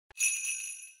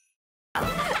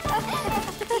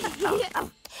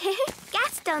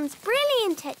Gaston's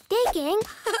brilliant at digging.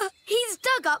 He's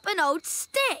dug up an old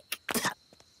stick.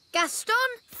 Gaston,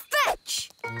 fetch!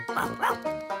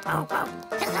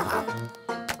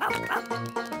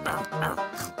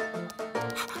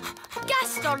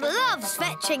 Gaston loves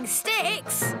fetching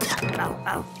sticks.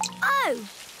 Oh,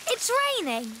 it's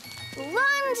raining.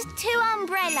 Wand to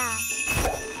umbrella.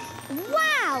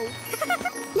 Wow!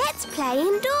 Let's play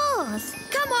indoors.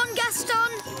 Come on,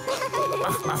 Gaston.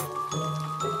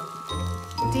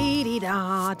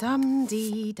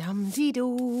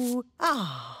 Dee-dee-da-dum-dee-dum-dee-doo.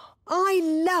 Ah, I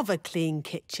love a clean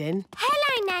kitchen.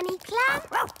 Hello, Nanny Clam.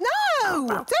 No!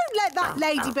 Don't let that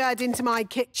ladybird into my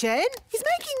kitchen. He's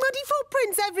making muddy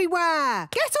footprints everywhere.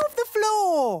 Get off the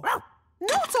floor.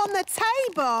 Not on the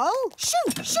table.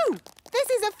 Shoo, shoo. This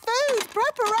is a food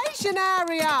preparation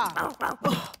area. Oh,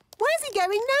 where's he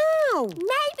going now?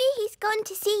 Maybe he's gone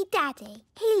to see Daddy.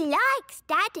 He likes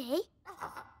Daddy.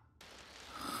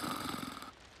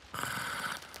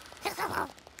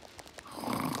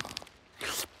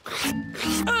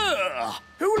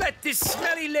 Who let this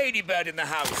smelly ladybird in the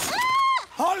house?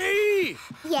 Holly!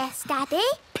 Yes, Daddy?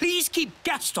 Please keep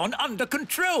Gaston under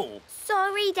control.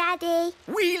 Sorry, Daddy.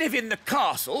 We live in the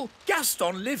castle.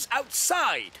 Gaston lives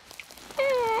outside.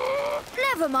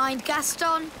 Never mind,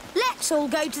 Gaston. Let's all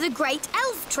go to the great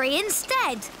elf tree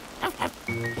instead.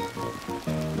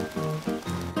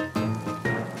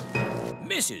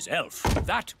 Mrs. Elf,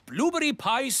 that blueberry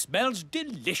pie smells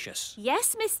delicious.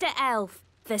 Yes, Mr. Elf.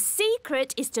 The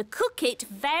secret is to cook it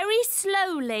very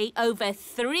slowly over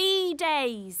 3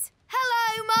 days.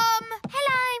 Hello, Mum.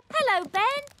 Hello. Hello,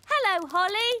 Ben. Hello,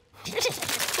 Holly.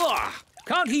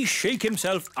 Can't he shake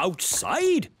himself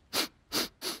outside?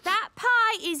 That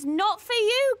pie is not for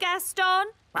you,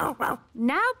 Gaston.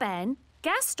 Now, Ben,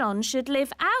 Gaston should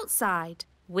live outside.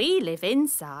 We live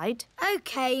inside.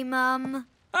 OK, Mum.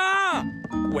 Ah!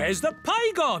 Where's the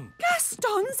pie gone?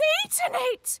 Gaston's eaten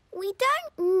it. We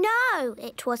don't know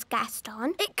it was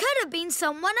Gaston. It could have been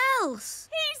someone else.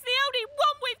 He's the only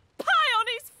one with pie on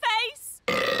his face.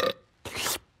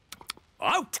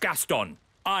 Out, Gaston!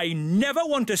 I never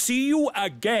want to see you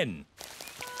again.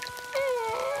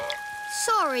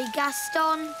 Sorry,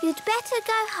 Gaston. You'd better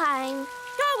go home.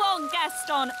 Go on,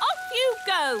 Gaston. Off you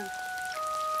go.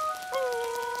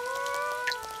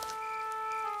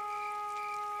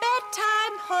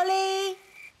 Bedtime, Holly.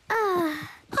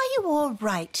 Are you all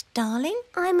right, darling?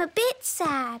 I'm a bit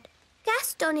sad.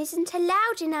 Gaston isn't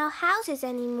allowed in our houses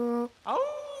anymore.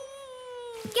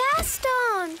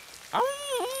 Gaston!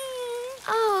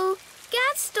 Oh,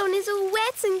 Gaston is all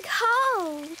wet and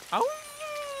cold.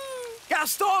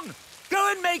 Gaston, go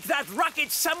and make that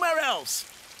racket somewhere else.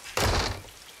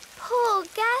 Poor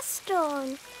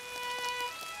Gaston.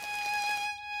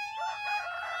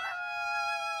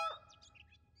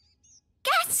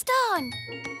 Gaston!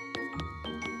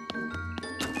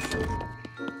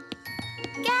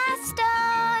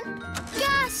 Gaston!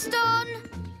 Gaston!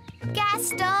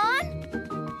 Gaston!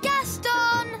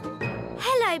 Gaston!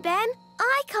 Hello, Ben.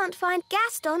 I can't find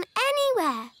Gaston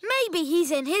anywhere. Maybe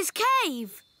he's in his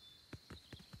cave.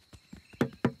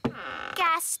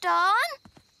 Gaston?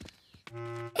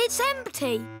 It's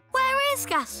empty. Where is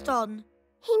Gaston?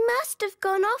 He must have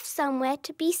gone off somewhere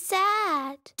to be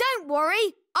sad. Don't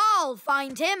worry, I'll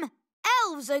find him.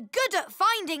 Elves are good at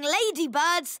finding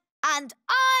ladybirds, and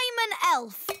I'm an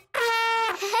elf.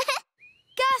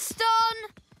 Gaston!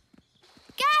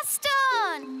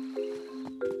 Gaston!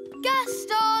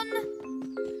 Gaston!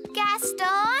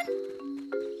 Gaston?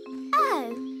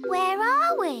 Oh, where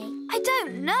are we? I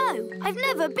don't know. I've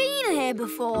never been here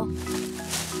before.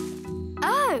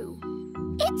 Oh!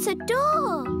 It's a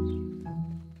door.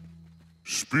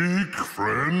 Speak,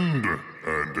 friend,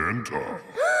 and enter.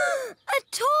 A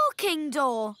talking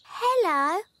door.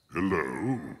 Hello.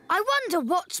 Hello. I wonder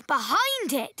what's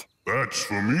behind it. That's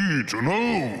for me to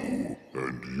know,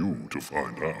 and you to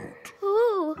find out.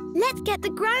 Ooh, let's get the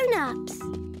grown-ups.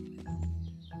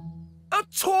 A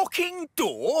talking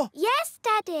door? Yes,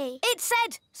 Daddy. It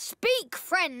said, speak,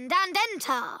 friend, and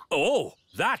enter. Oh,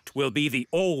 that will be the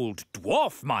old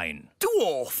dwarf mine.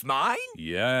 Dwarf mine?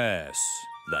 Yes.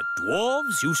 The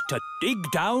dwarves used to dig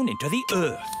down into the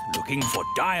earth looking for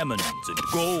diamonds and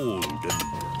gold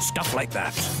and stuff like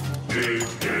that. Dig,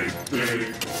 dig,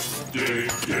 dig,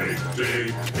 dig, dig,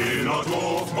 dig. In our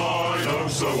dwarf mine, oh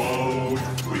so old,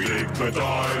 we dig for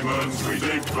diamonds, we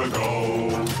dig for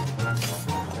gold.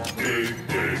 Dig,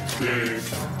 dig, dig,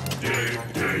 dig,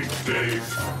 dig, dig.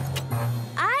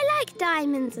 I like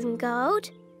diamonds and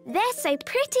gold. They're so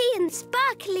pretty and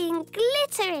sparkly and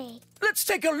glittery. Let's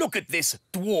take a look at this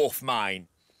dwarf mine.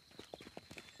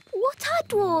 What are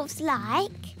dwarves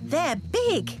like? They're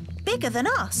big bigger than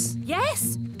us.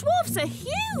 Yes, dwarfs are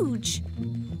huge.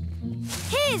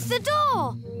 Here's the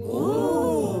door.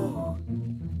 Ooh.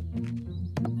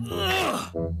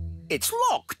 It's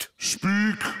locked.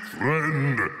 Speak,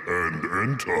 friend, and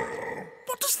enter.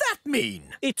 What does that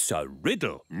mean? It's a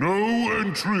riddle. No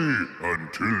entry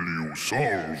until you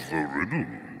solve the riddle.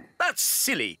 That's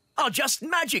silly. I'll just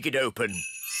magic it open.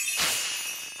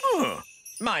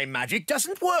 My magic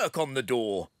doesn't work on the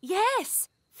door. Yes,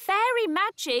 fairy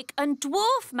magic and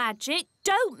dwarf magic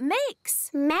don't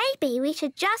mix. Maybe we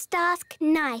should just ask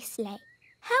nicely.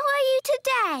 How are you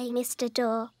today, Mr.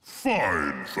 Door?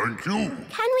 Fine, thank you.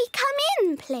 Can we come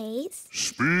in, please?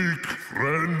 Speak,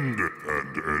 friend,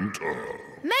 and enter.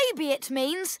 Maybe it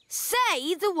means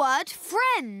say the word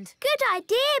friend. Good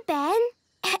idea, Ben.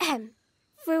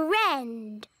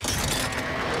 Friend.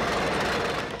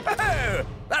 Oh,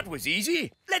 that was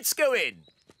easy. Let's go in.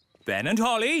 Ben and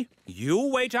Holly, you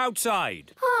wait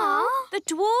outside. Aww. The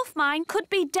dwarf mine could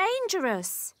be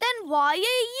dangerous. Then why are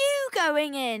you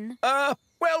going in?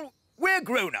 Well, we're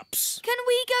grown-ups. Can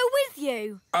we go with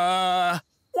you?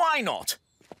 Why not?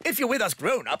 If you're with us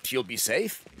grown-ups, you'll be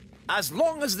safe. As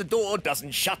long as the door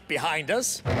doesn't shut behind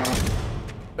us.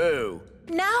 Oh.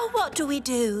 Now what do we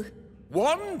do?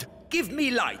 Wand, give me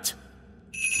light.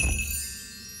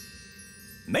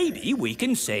 Maybe we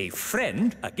can say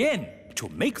friend again to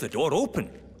make the door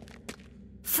open.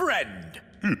 Friend.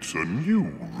 It's a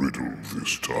new riddle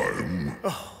this time.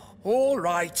 All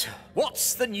right.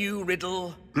 What's the new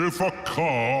riddle? If a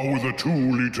car with a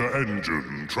 2-liter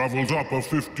engine travels up a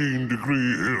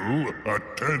 15-degree hill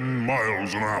at 10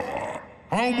 miles an hour,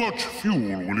 how much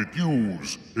fuel will it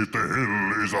use if the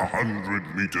hill is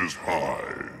 100 meters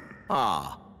high?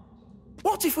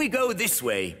 What if we go this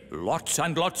way? Lots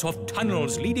and lots of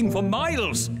tunnels leading for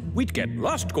miles. We'd get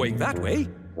lost going that way.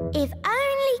 If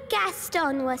only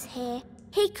Gaston was here,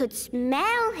 he could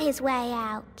smell his way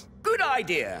out. Good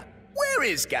idea. Where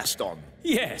is Gaston?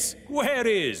 Yes, where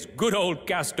is good old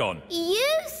Gaston? You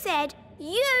said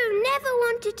you never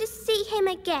wanted to see him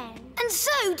again. And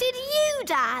so did you,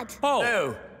 Dad.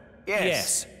 Oh,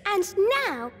 yes. And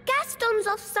now Gaston's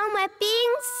off somewhere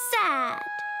being sad.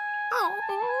 Oh.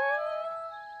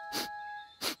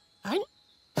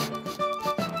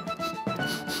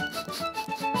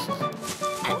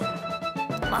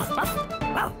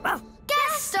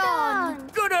 Gaston!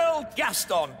 Good old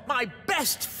Gaston, my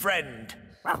best friend.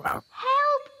 Help,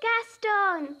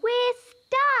 Gaston! We're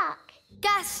stuck.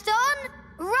 Gaston,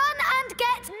 run and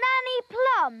get Nanny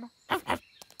Plum.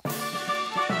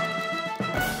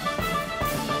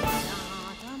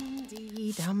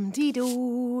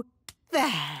 Dum-dee-dum-dee-doo.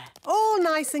 There, all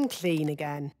nice and clean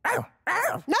again. No,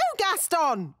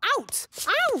 Gaston! Out!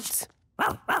 Out!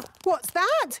 What's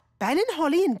that? Ben and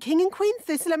Holly and King and Queen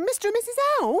Thistle and Mr. and Mrs.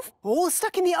 Elf? All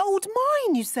stuck in the old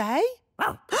mine, you say?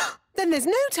 Then there's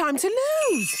no time to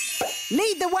lose.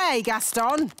 Lead the way,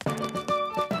 Gaston.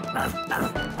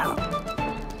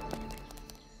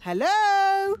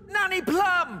 Hello? Nanny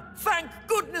Plum, thank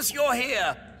goodness you're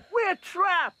here. We're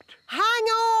trapped. Hang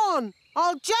on.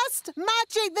 I'll just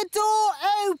magic the door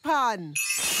open.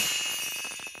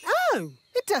 Oh,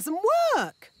 it doesn't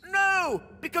work. No,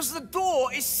 because the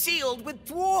door is sealed with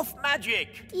dwarf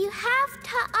magic. You have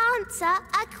to answer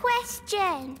a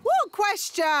question. What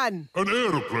question? An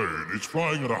aeroplane is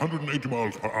flying at 180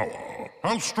 miles per hour.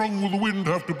 How strong will the wind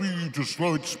have to be to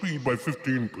slow its speed by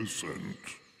 15%?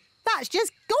 That's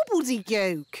just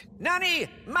gobbledygook. Nanny,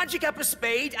 magic up a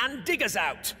spade and dig us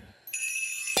out.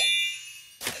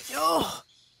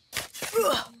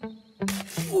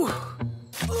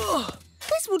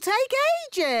 This will take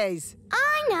ages.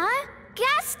 I know.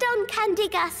 Gaston can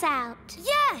dig us out.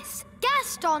 Yes,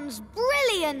 Gaston's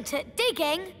brilliant at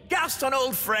digging. Gaston,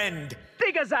 old friend,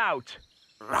 dig us out.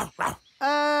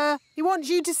 He wants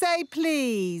you to say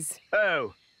please.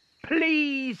 Oh,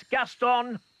 please,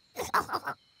 Gaston.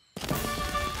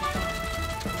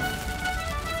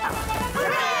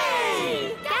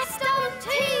 Hooray! Gaston to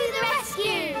the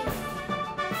rescue!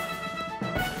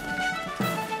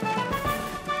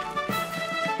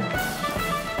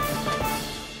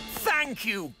 Thank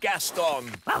you,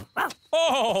 Gaston.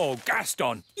 Oh,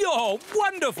 Gaston, you're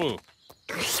wonderful.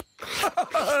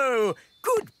 Oh,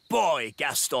 good boy,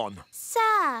 Gaston.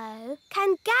 So,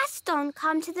 can Gaston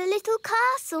come to the little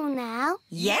castle now?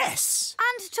 Yes.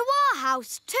 And to our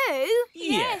house too.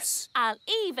 Yes. I'll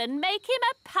even make him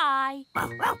a pie.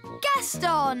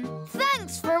 Gaston,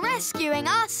 thanks for rescuing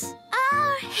us.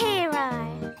 Our hero.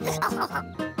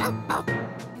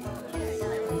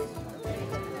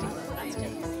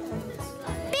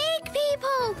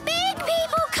 Big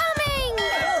people coming!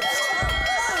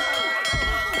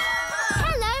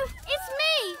 Hello,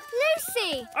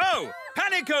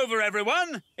 over,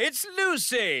 everyone. It's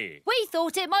Lucy. We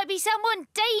thought it might be someone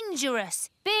dangerous.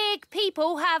 Big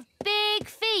people have big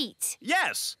feet.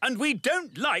 Yes, and we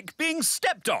don't like being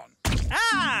stepped on.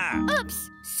 Ah! Oops!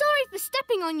 Sorry for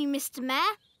stepping on you, Mr.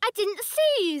 Mayor. I didn't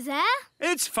see you there.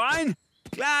 It's fine.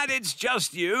 Glad it's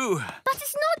just you. But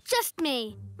it's not just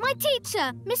me. My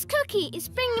teacher, Miss Cookie, is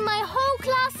bringing my whole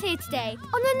class here today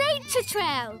on a nature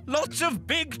trail. Lots of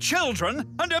big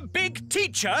children and a big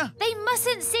teacher. They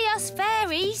mustn't see us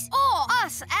fairies. Or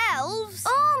us elves.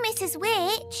 Or Mrs.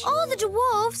 Witch. Or the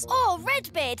dwarves. Or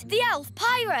Redbeard, the elf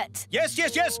pirate. Yes,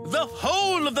 yes, yes. The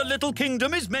whole of the Little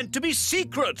Kingdom is meant to be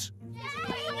secret.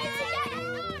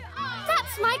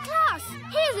 That's my class.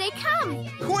 Here they come.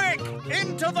 Quick,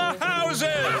 into the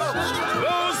houses!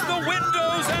 Close the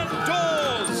windows and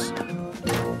doors!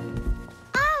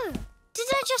 Oh, did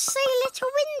I just see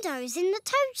little windows in the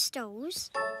toadstools?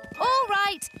 All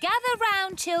right, gather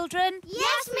round, children.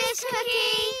 Yes, Miss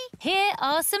Cookie. Here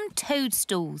are some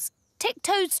toadstools. Tick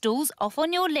toadstools off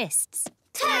on your lists.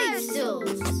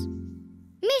 Toadstools.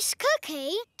 Miss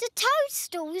Cookie, do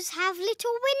toadstools have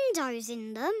little windows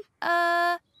in them?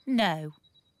 No.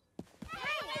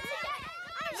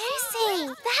 Lucy,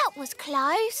 that was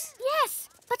close. Yes,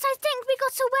 but I think we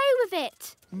got away with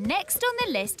it. Next on the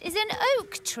list is an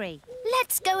oak tree.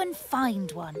 Let's go and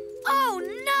find one. Oh,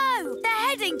 no! They're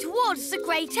heading towards the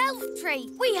Great Elf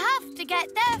Tree. We have to get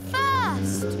there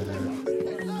first.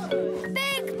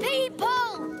 Big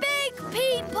people,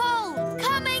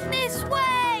 coming this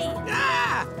way.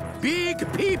 Ah! Big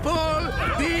people!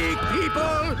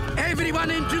 Everyone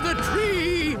into the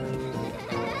tree!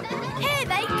 Here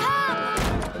they come.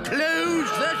 Close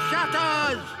the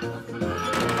shutters!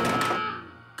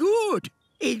 Good.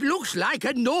 It looks like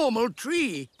a normal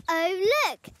tree. Oh,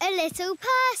 look, a little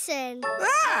person.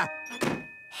 Ah!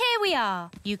 Here we are.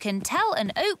 You can tell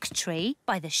an oak tree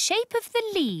by the shape of the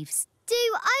leaves. Do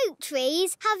oak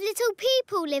trees have little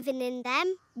people living in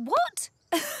them? What?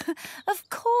 Of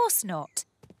course not.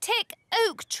 Tick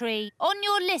oak tree on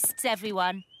your lists,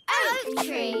 everyone. Oak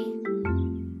tree.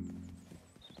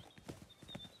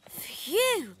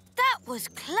 Phew, that was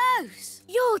close.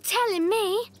 You're telling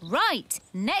me? Right.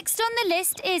 Next on the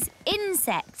list is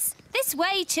insects. This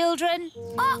way, children.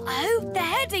 Uh-oh, they're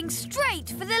heading straight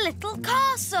for the little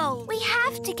castle. We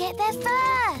have to get there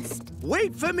first.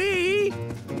 Wait for me!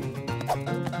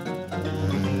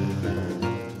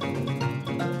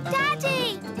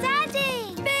 Daddy!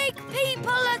 Daddy! Big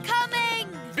people are coming.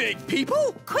 Big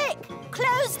people? Quick,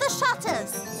 close the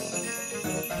shutters.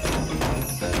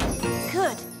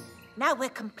 Good. Now we're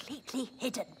completely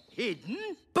hidden.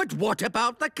 Hidden? But what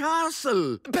about the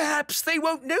castle? Perhaps they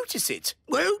won't notice it.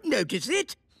 Won't notice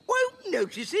it? Won't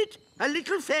notice it? A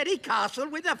little fairy castle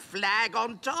with a flag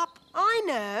on top? I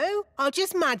know. I'll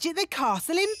just magic the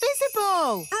castle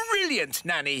invisible. Brilliant,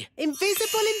 Nanny.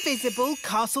 Invisible, invisible,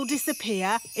 castle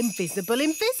disappear. Invisible,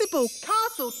 invisible,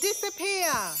 castle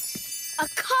disappear. A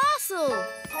castle!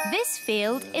 This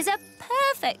field is a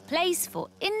perfect place for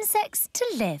insects to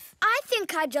live. I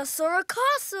think I just saw a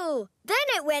castle. Then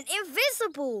it went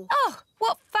invisible. Oh,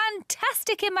 what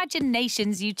fantastic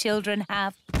imaginations you children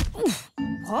have. Oof.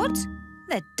 What?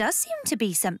 There does seem to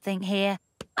be something here.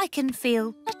 I can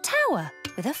feel a tower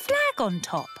with a flag on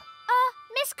top.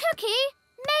 Miss Cookie,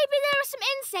 maybe there are some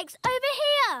insects over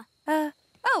here.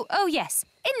 Oh, yes,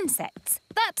 insects.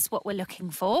 That's what we're looking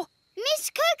for. Miss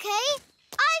Cookie,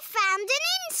 I found an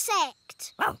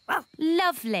insect.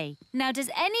 Lovely. Now, does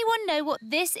anyone know what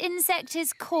this insect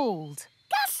is called?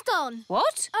 Gaston.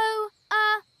 What? Oh,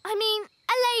 I mean,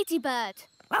 a ladybird.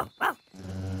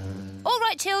 All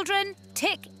right, children,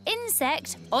 tick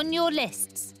insect on your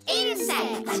lists.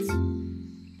 Insect.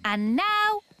 And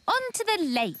now, onto the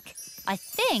lake. I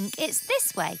think it's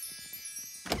this way.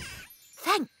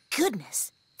 Thank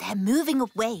goodness. They're moving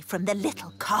away from the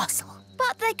little castle.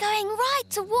 But they're going right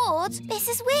towards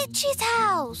Mrs. Witch's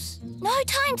house. No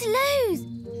time to lose.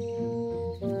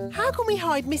 How can we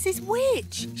hide Mrs.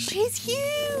 Witch? She's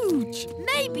huge.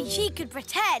 Maybe she could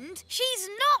pretend she's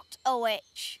not a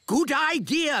witch. Good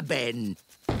idea, Ben.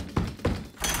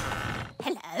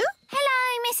 Hello?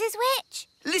 Hello, Mrs. Witch.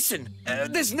 Listen,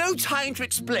 there's no time to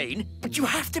explain, but you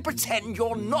have to pretend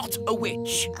you're not a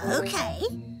witch. OK.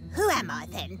 Who am I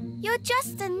then? You're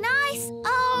just a nice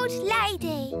old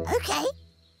lady. OK.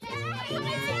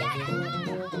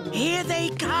 Here they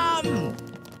come.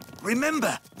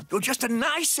 Remember, you're just a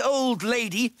nice old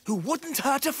lady who wouldn't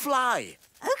hurt a fly.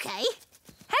 OK.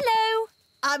 Hello.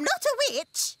 I'm not a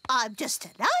witch. I'm just a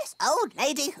nice old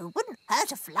lady who wouldn't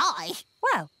hurt a fly.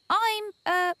 Well, I'm,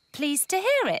 pleased to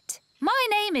hear it. My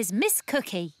name is Miss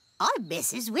Cookie. I'm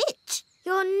Mrs. Witch.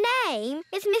 Your name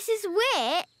is Mrs.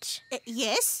 Witch?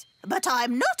 Yes, but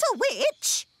I'm not a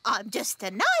witch. I'm just a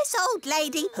nice old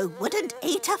lady who wouldn't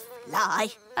eat a fly.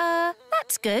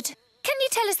 That's good. Can you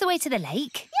tell us the way to the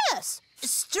lake? Yes,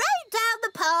 straight down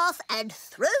the path and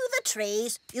through the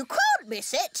trees. You can't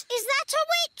miss it. Is that a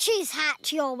witch's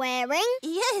hat you're wearing?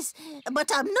 Yes,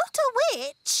 but I'm not a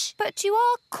witch. But you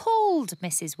are called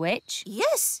Mrs. Witch.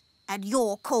 Yes, and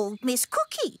you're called Miss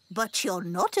Cookie, but you're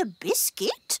not a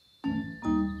biscuit.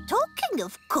 Talking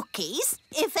of cookies,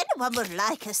 if anyone would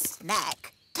like a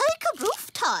snack, take a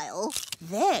roof tile.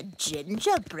 They're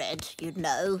gingerbread, you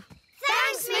know.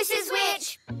 Thanks, Mrs.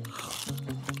 Witch.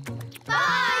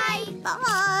 Bye.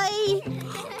 Bye.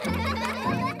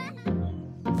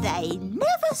 They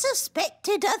never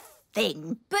suspected a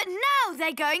thing. But now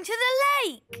they're going to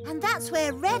the lake. And that's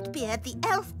where Redbeard, the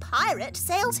elf pirate,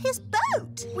 sails his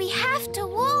boat. We have to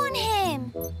warn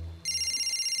him.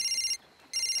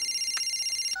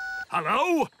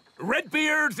 Hello?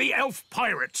 Redbeard, the elf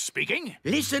pirate speaking.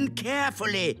 Listen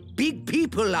carefully. Big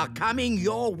people are coming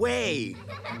your way.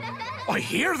 I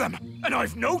hear them, and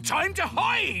I've no time to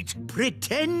hide.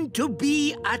 Pretend to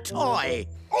be a toy.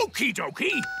 Okie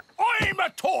dokie, I'm a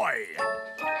toy.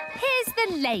 Here's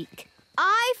the lake.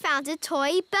 I found a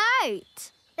toy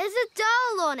boat. There's a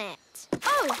doll on it.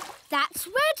 Oh, that's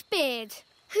Redbeard.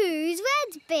 Who's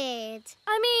Redbeard?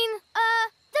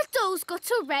 The doll's got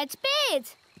a red beard.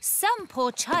 Some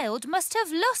poor child must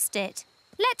have lost it.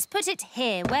 Let's put it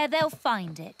here where they'll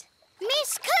find it.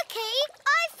 Miss Cookie,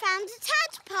 I found a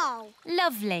tadpole.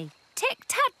 Lovely. Tick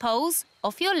tadpoles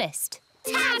off your list.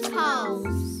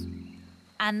 Tadpoles.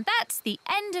 And that's the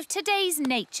end of today's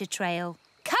nature trail.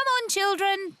 Come on,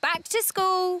 children, back to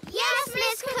school. Yes,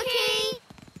 Miss Cookie.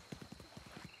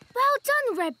 Well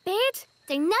done, Redbeard.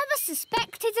 They never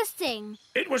suspected a thing.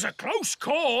 It was a close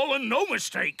call and no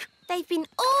mistake. They've been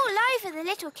all over the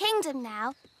Little Kingdom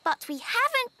now, but we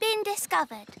haven't been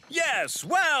discovered. Yes,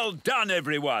 well done,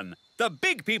 everyone. The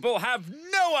big people have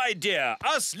no idea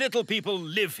us little people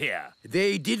live here.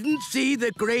 They didn't see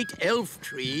the great elf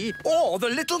tree. Or the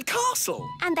little castle.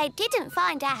 And they didn't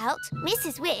find out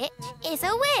Mrs. Witch is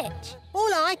a witch.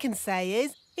 All I can say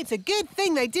is it's a good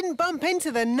thing they didn't bump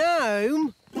into the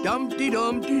gnome.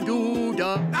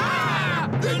 Dumpty-dumpty-doo-da. Ah!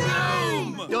 The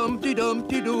gnome!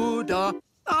 Dumpty-dumpty-doo-da.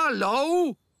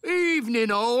 Hello.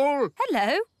 Evening, all.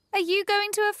 Hello. Are you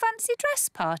going to a fancy dress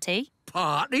party?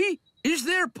 Party? Is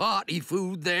there party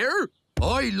food there?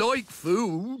 I like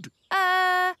food.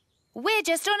 We're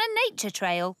just on a nature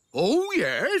trail. Oh,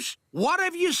 yes? What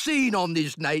have you seen on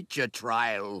this nature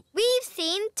trail? We've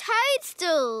seen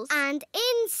toadstools and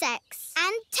insects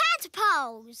and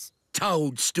tadpoles.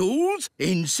 Toadstools,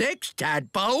 insects,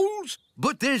 tadpoles.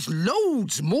 But there's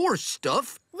loads more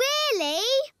stuff. Really?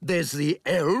 There's the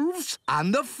elves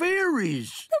and the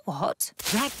fairies. The what?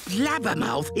 That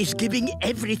blabbermouth is giving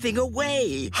everything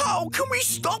away. How can we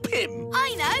stop him?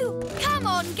 I know. Come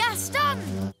on,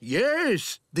 Gaston.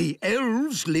 Yes, the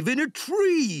elves live in a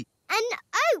tree. An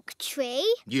oak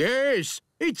tree? Yes,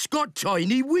 it's got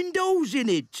tiny windows in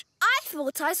it. I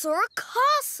thought I saw a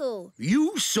castle.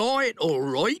 You saw it all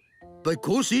right,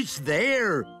 because it's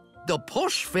there. The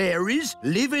posh fairies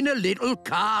live in a little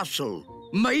castle.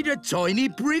 Made of tiny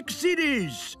bricks it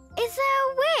is. Is there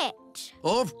a witch?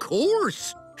 Of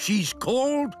course. She's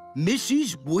called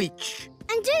Mrs. Witch.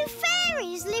 And do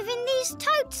fairies live in these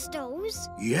toadstools?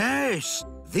 Yes,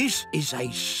 this is a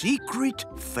secret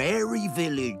fairy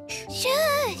village.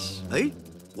 Shush! Hey,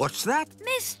 what's that?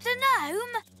 Mr.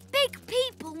 Gnome, big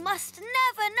people must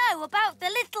never know about the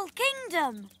Little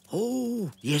Kingdom.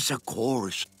 Oh, yes, of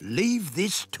course. Leave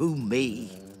this to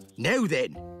me. Now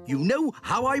then, you know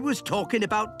how I was talking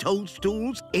about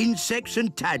toadstools, insects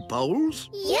and tadpoles?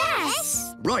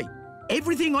 Yes! Right.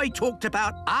 Everything I talked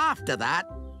about after that,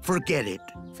 forget it.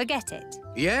 Forget it.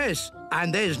 Yes,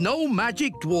 and there's no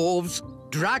magic dwarves,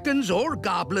 dragons or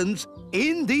goblins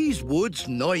in these woods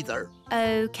neither.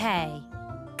 OK.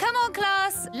 Come on,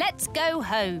 class. Let's go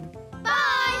home.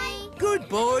 Bye!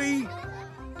 Goodbye.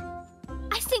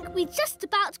 I think we just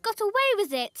about got away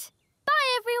with it. Bye,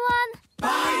 everyone.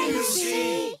 Bye,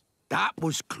 Lucy. That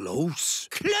was close.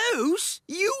 Close?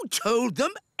 You told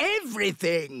them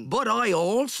everything. But I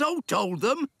also told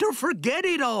them to forget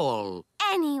it all.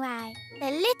 Anyway,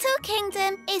 the Little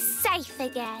Kingdom is safe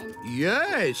again.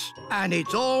 Yes, and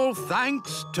it's all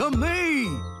thanks to me.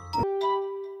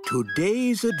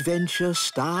 Today's adventure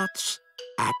starts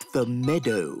at the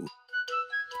meadow.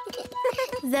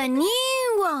 The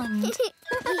new wand.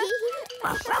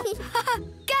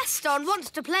 Gaston wants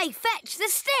to play fetch the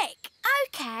stick.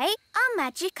 OK, I'll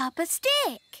magic up a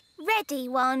stick. Ready,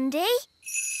 Wandy?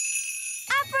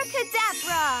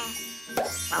 Abracadabra!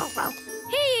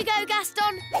 Here you go,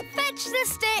 Gaston. Fetch the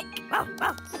stick.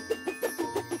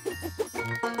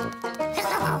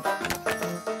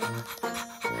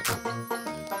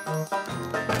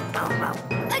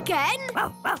 Again?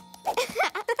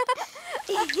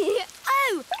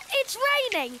 Oh, it's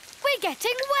raining. We're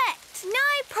getting wet. No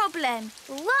problem.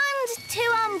 Wand to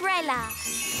umbrella.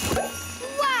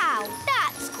 Wow,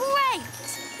 that's great.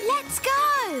 Let's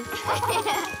go.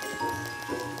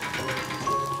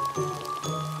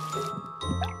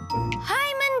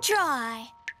 Home and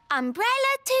dry.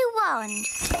 Umbrella to wand.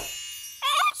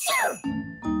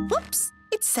 Whoops!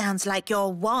 It sounds like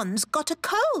your wand's got a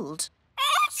cold.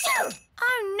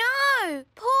 Oh, no.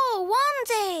 Poor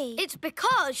Wandy. It's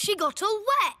because she got all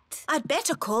wet. I'd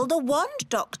better call the wand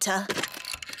doctor.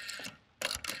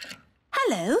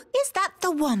 Hello, is that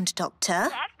the wand doctor?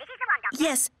 Yes, this is the wand doctor.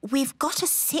 Yes, we've got a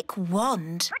sick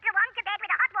wand. Put your wand to bed with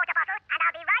a hot water bottle and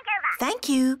I'll be right over. Thank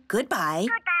you. Goodbye.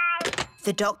 Goodbye.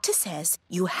 The doctor says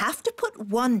you have to put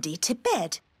Wandy to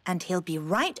bed and he'll be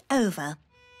right over.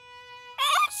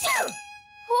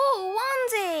 Poor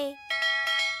Wandy.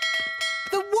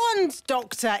 The wand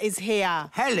doctor is here.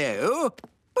 Hello.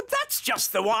 But that's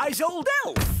just the wise old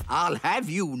elf. I'll have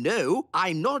you know,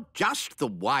 I'm not just the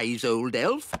wise old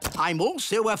elf. I'm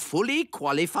also a fully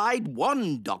qualified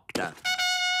wand doctor.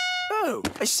 Oh,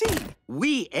 I see.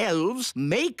 We elves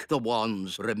make the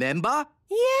wands, remember?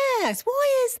 Yes,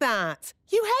 why is that?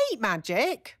 You hate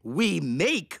magic. We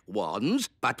make wands,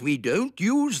 but we don't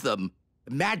use them.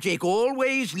 Magic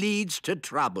always leads to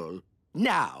trouble.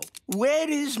 Now, where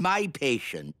is my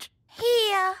patient?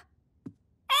 Here.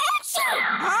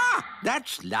 Ah,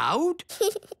 that's loud.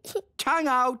 Tongue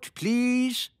out,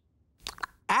 please.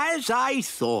 As I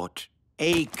thought,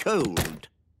 a cold.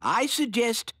 I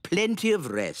suggest plenty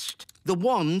of rest. The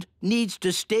wand needs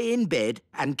to stay in bed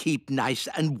and keep nice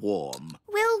and warm.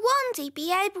 Will Wandy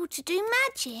be able to do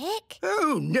magic?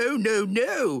 Oh, no, no,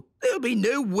 no. There'll be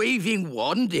no waving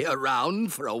wandy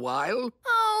around for a while.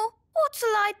 Oh,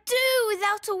 what'll I do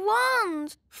without a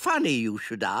wand? Funny you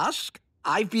should ask.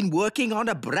 I've been working on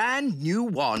a brand new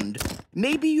wand.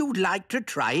 Maybe you'd like to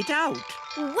try it out.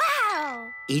 Wow!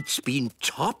 It's been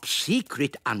top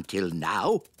secret until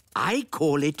now. I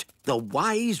call it the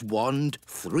Wise Wand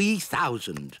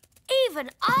 3000. Even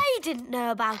I didn't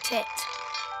know about it.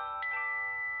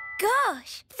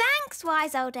 Gosh, thanks,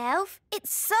 wise old elf.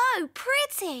 It's so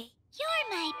pretty. You're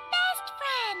my best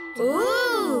friend.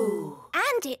 Ooh!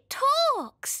 And it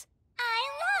talks. I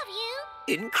love you.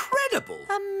 Incredible.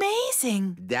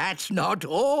 Amazing. That's not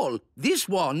all. This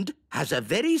wand has a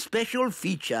very special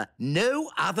feature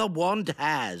no other wand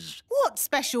has. What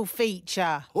special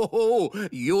feature? Oh,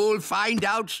 you'll find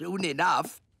out soon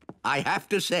enough. I have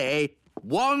to say,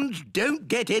 wands don't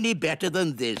get any better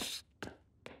than this.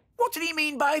 What did he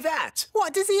mean by that?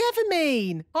 What does he ever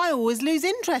mean? I always lose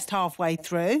interest halfway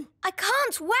through. I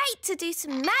can't wait to do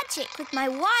some magic with my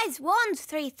Wise Wand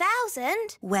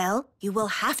 3000. Well, you will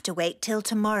have to wait till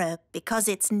tomorrow because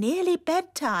it's nearly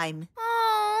bedtime.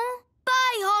 Oh, bye,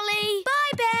 Holly.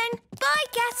 Bye, Ben. Bye,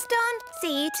 Gaston.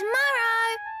 See you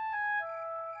tomorrow.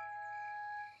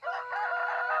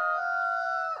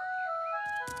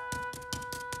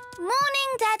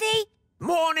 Morning, Daddy.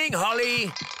 Morning,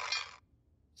 Holly.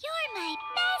 You're my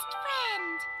best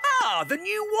friend. Ah, the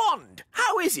new wand.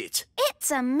 How is it?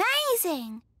 It's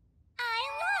amazing. I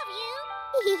love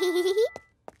you.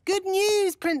 Good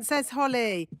news, Princess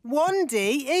Holly.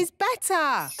 Wandy is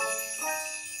better.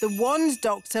 The wand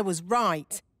doctor was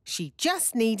right. She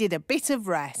just needed a bit of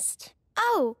rest.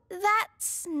 Oh,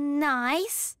 that's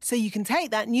nice. So you can take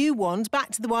that new wand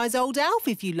back to the wise old elf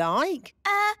if you like.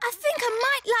 I think I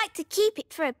might like to keep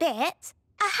it for a bit.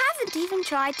 I haven't even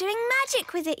tried doing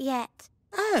magic with it yet.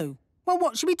 Oh, well,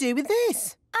 what should we do with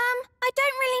this? I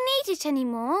don't really need it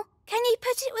anymore. Can you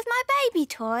put it with my baby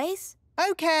toys?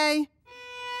 OK.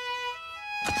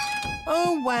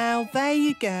 Oh, well, there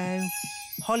you go.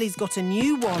 Holly's got a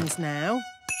new wand now.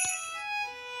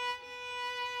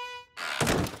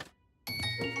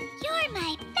 You're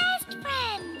my best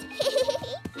friend.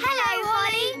 Hello,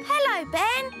 Holly. Hello,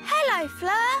 Ben. Hello,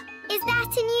 Fleur. Is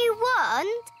that a new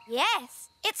wand? Yes.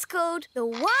 It's called the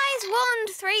Wise Wand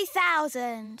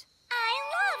 3000. I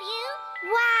love you.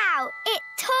 Wow, it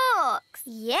talks.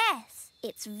 Yes,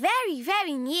 it's very,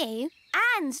 very new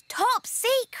and top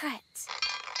secret.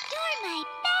 You're my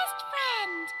best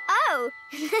friend. Oh,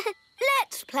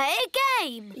 let's play a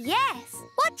game. Yes.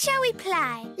 What shall we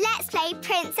play? Let's play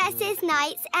Princesses,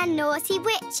 Knights and Naughty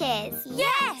Witches.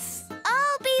 Yes.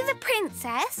 I'll be the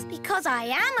princess because I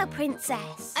am a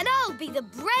princess. And I'll be the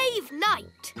brave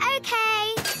knight. OK.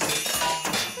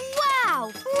 Wow!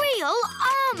 Wow! Real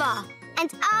armour!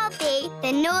 And I'll be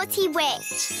the naughty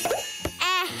witch.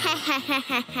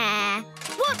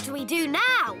 What do we do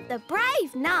now? The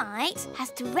brave knight has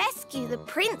to rescue the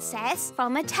princess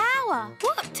from a tower.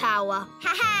 What tower?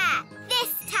 Ha!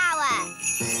 This tower.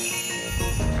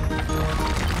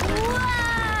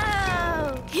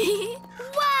 Whoa!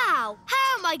 Wow!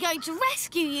 How am I going to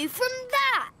rescue you from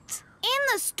that? In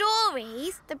the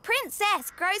stories, the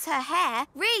princess grows her hair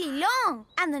really long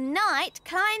and the knight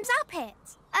climbs up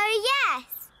it. Oh,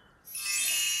 yes.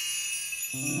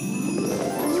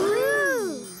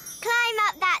 Ooh. Climb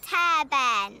up that hair,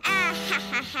 Ben.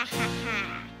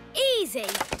 Easy.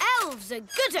 Elves are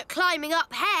good at climbing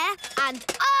up hair, and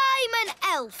I'm an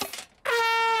elf.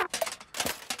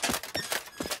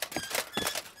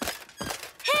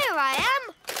 Here I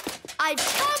am. I've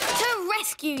come to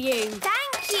rescue you.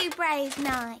 Thank you, brave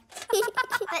knight.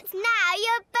 But now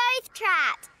you're both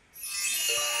trapped.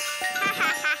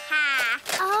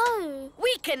 Oh.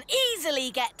 We can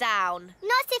easily get down.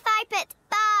 Not if I put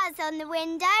bars on the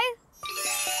window.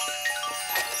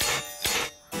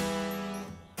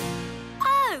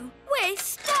 Oh, we're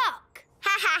stuck.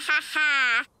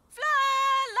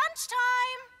 Fleur,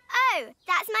 lunchtime. Oh,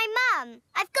 that's my mum.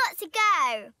 I've got to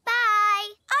go.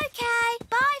 Bye. OK,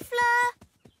 bye, Fleur.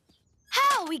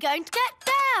 How are we going to get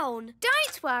down?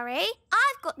 Don't worry,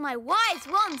 I've got my Wise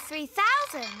Wand 3000.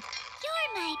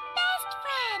 You're my best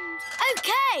friend.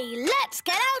 OK, let's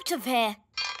get out of here.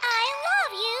 I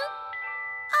love you.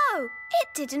 Oh,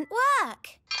 it didn't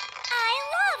work. I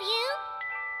love you.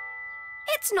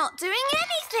 It's not doing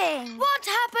anything. What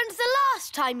happened the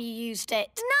last time you used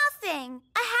it? Nothing.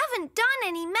 I haven't done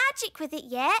any magic with it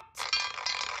yet.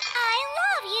 I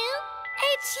love you.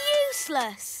 It's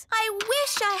useless. I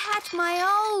wish I had my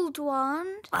old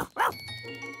wand.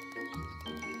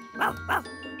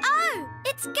 Oh,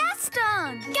 it's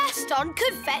Gaston. Gaston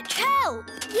could fetch help.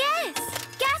 Yes,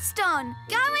 Gaston,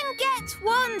 go and get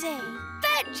Wandy.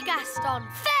 Fetch, Gaston,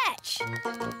 fetch.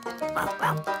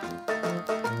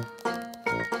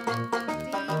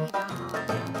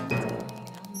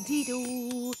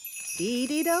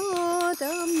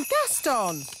 Dee-dee-da-dum.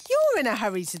 Gaston, you're in a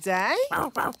hurry today.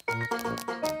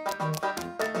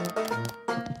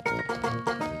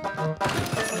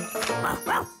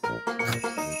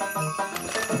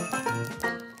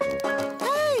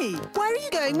 Hey, where are you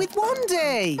going with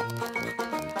Wandy?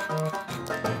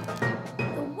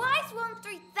 The Wise Wand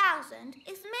 3000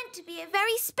 is meant to be a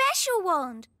very special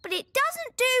wand, but it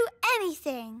doesn't do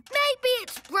anything. Maybe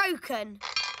it's broken.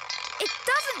 It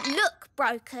doesn't look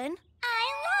broken. I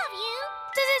love you.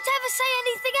 Does it ever say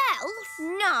anything else?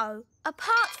 No,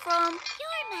 apart from...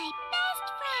 You're my best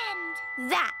friend.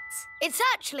 that. It's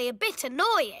actually a bit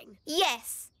annoying.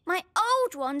 Yes, my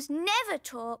old wand never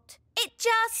talked. It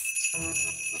just...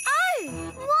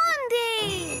 Oh,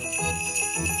 Wandy!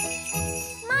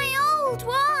 My old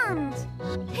wand!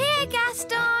 Here,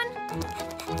 Gaston!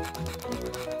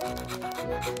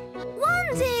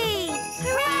 Wandy!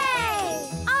 Hooray!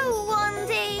 Oh,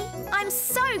 Wandy! I'm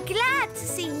so glad to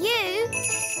see you.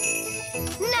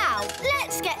 Now,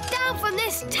 let's get down from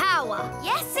this tower.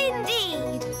 Yes,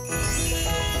 indeed.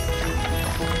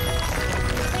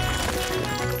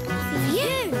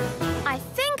 Phew! I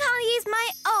think I'll use my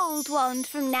old wand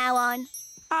from now on.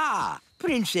 Ah,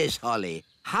 Princess Holly,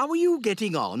 how are you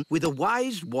getting on with the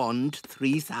Wise Wand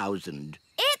 3000?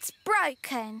 It's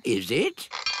broken. Is it?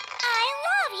 I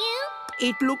love you.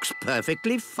 It looks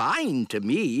perfectly fine to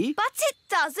me. But it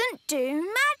doesn't do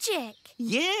magic.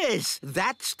 Yes,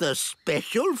 that's the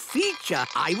special feature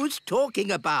I was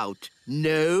talking about.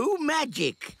 No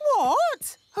magic.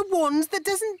 What? A wand that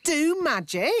doesn't do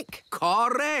magic?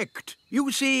 Correct.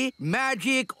 You see,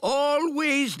 magic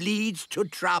always leads to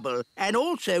trouble. And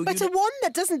also... But a wand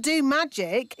that doesn't do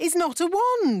magic is not a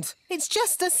wand. It's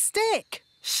just a stick.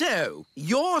 So,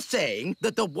 you're saying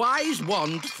that the Wise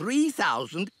Wand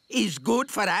 3000 is good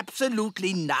for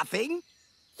absolutely nothing?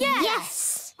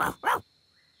 Yes.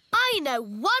 I know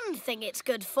one thing it's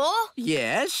good for.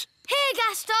 Yes? Here,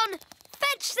 Gaston.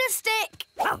 Fetch the stick.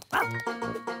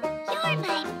 You're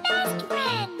my best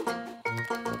friend.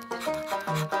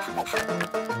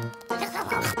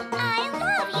 I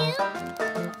love you.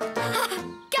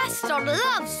 Gaston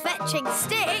loves fetching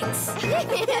sticks.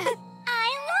 I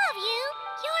love you.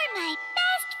 You're my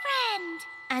best friend.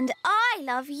 And I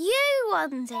love you,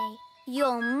 Wandy.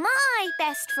 You're my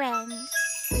best friend.